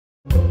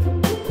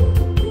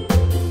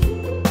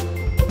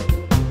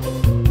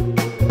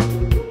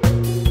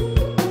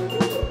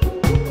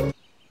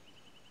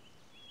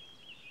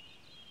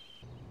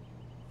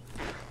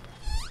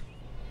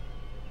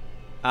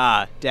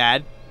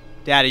Dad?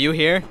 Dad, are you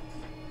here?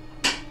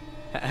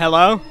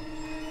 Hello?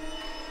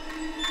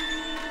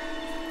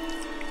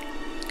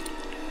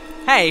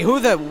 Hey,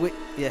 who the...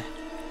 Yeah.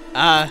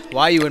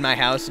 Why are you in my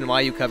house, and why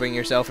are you covering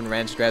yourself in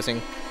ranch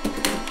dressing?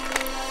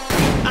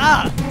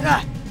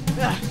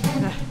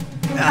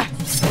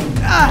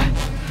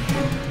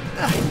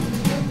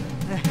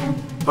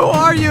 Who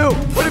are you?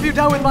 What have you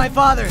done with my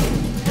father?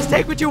 Just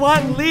take what you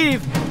want and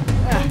leave!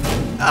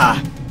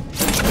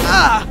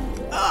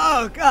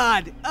 Oh,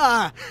 God!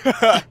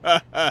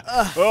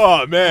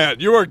 Oh, man,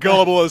 you are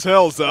gullible as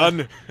hell,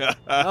 son.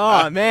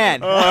 Oh, man.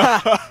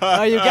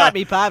 Oh, you got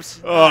me, Pops.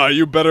 Oh,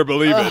 you better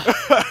believe it.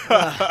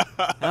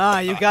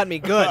 You got me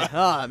good.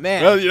 Oh,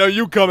 man. Well, you know,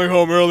 you coming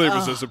home early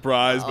was a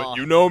surprise, but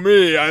you know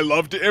me, I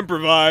love to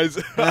improvise.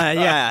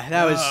 Yeah,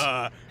 that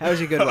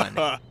was a good one.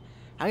 I'm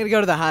gonna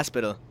go to the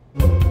hospital.